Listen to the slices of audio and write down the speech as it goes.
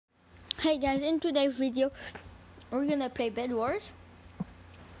Hey guys, in today's video we're gonna play Bed Wars.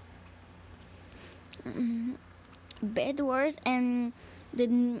 Bed Wars, and the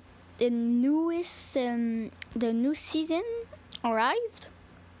newest the new season arrived.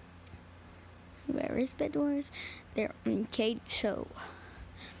 Where is Bed Wars? They're okay, so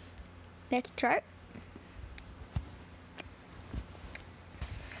let's start.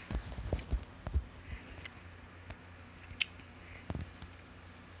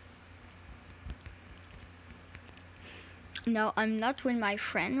 No, I'm not with my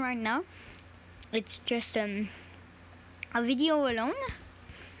friend right now. It's just a video alone,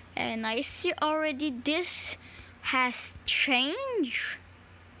 and I see already this has changed.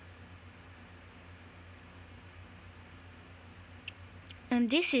 And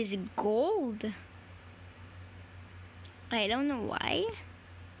this is gold. I don't know why.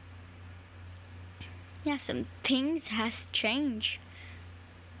 Yeah, some things has changed.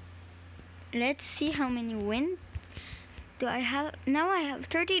 Let's see how many wins do I have. Now I have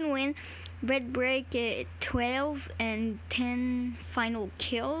 13 wins, Bed Break 12, and 10 final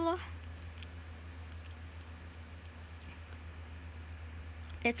kill.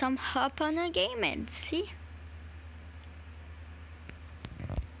 Let's hop on a game and see.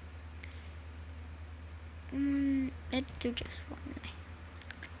 Let's do just one.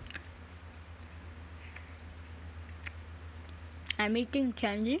 I'm eating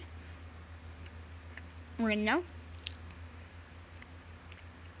candy right now.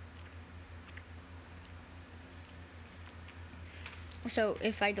 So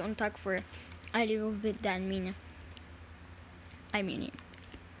if I don't talk for a little bit, that mean I mean it.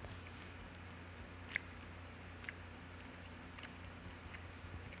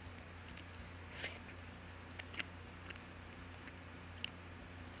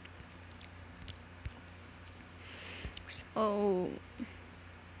 Oh,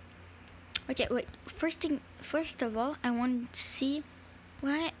 okay. Wait. First of all, I want to see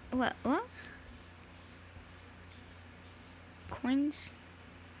what? Coins.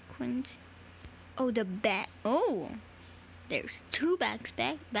 Oh, the bag. Oh, there's two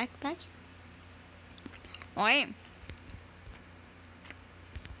backpacks. Alright.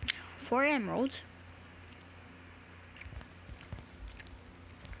 4 emeralds.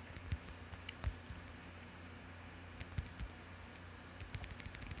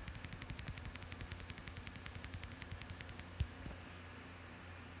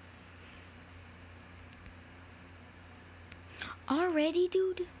 Already,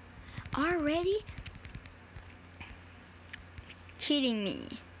 dude? Already? Kidding me.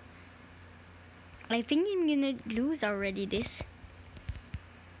 I think I'm gonna lose already this.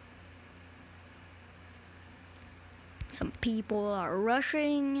 Some people are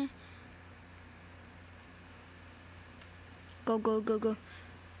rushing. Go.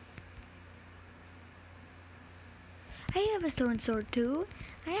 I have a sword too.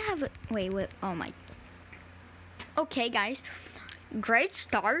 I have a... Wait, oh my... Okay, guys. Great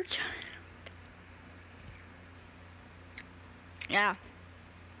start. Yeah.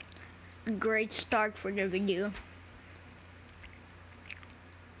 Great start for the video.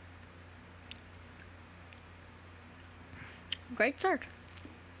 Great start.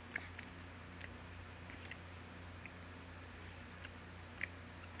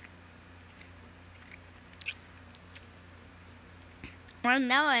 Well,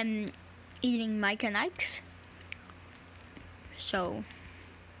 now I'm eating Myconix. So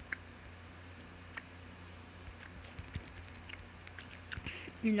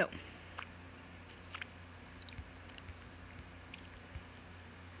you know.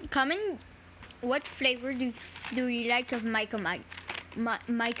 Comment what flavor do you like of Myconix,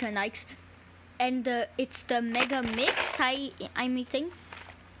 and it's the Mega Mix I'm eating.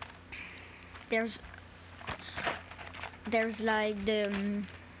 There's like the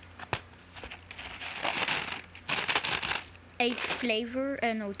 8 flavor,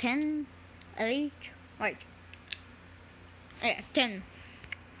 no, 10, 8, wait, yeah, 10.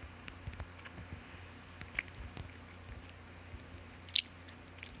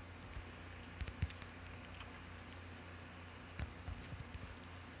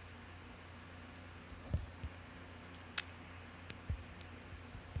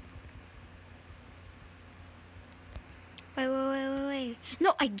 Wait.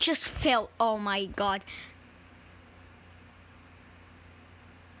 No, I just fell. Oh my god.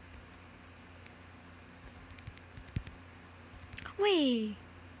 Wait.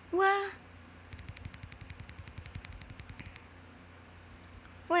 What?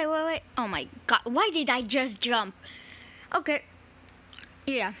 Wait. Oh my god. Why did I just jump? Okay.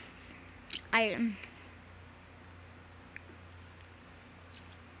 Yeah. I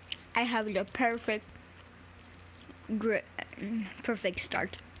I have the perfect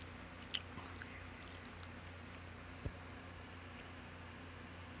start.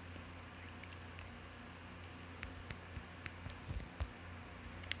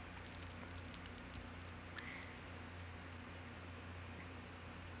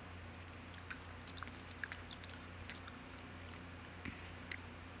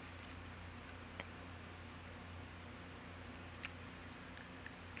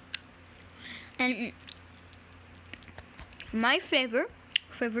 And my favorite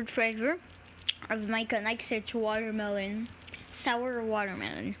flavor of my connects is watermelon, sour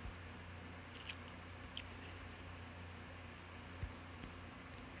watermelon.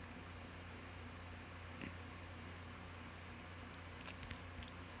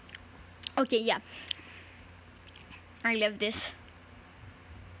 Okay, yeah, I love this.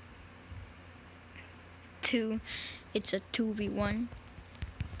 It's a 2v1.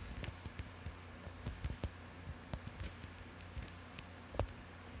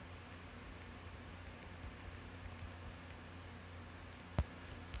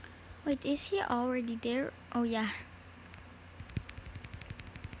 Wait, is he already there? Oh yeah.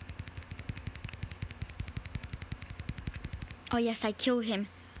 Oh yes, I killed him.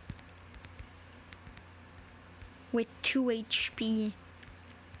 With 2 HP.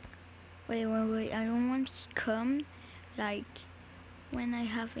 Wait, I don't want to come, like, when I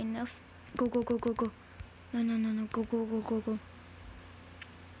have enough. Go. No, go.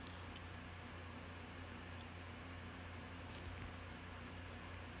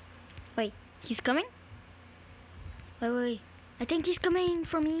 Wait, he's coming? Wait. I think he's coming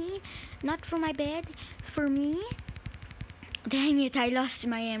for me, not for my bed, for me. Dang it, I lost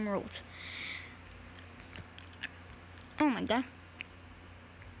my emerald. Oh my god.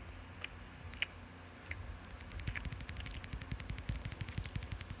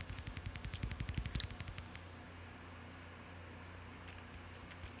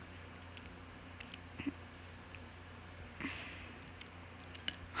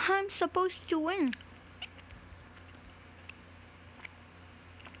 I'm supposed to win.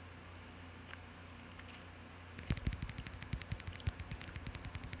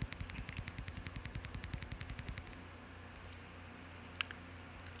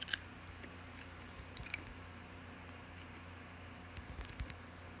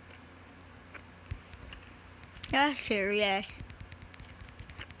 Yeah, serious.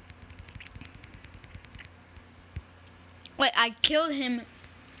 Wait, I killed him.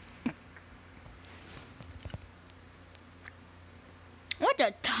 What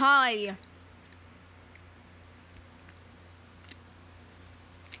a tie.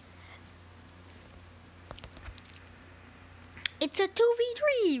 It's a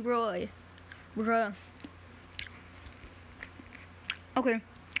 2v3, Roy. Bruh. Okay.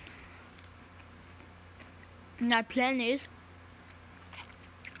 My plan is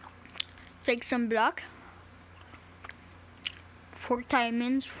take some block, 4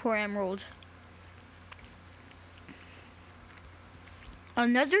 diamonds, 4 emeralds.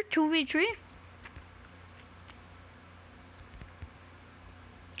 Another 2v3?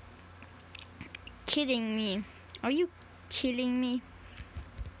 Kidding me. Are you kidding me?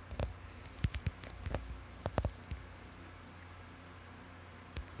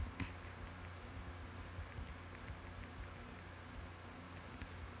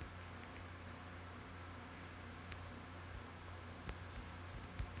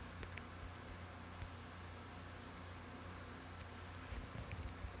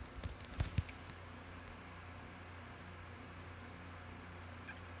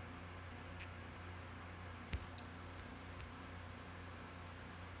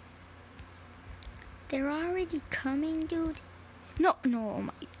 They're already coming, dude. No, oh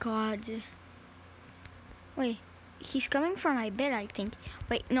my god. Wait, he's coming for my bed, I think.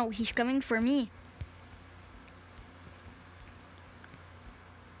 Wait, no, he's coming for me.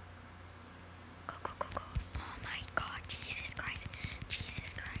 Go. Oh my god, Jesus Christ.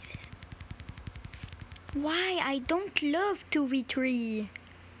 Why? I don't love 2v3.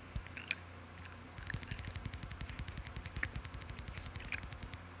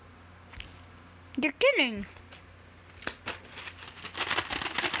 You're kidding.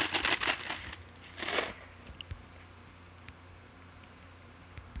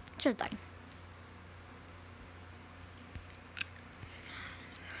 Just die.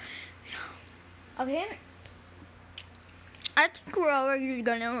 Okay. I think we're already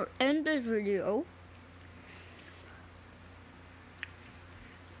gonna end this video.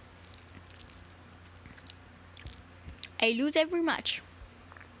 I lose every match.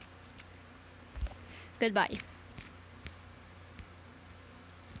 Goodbye.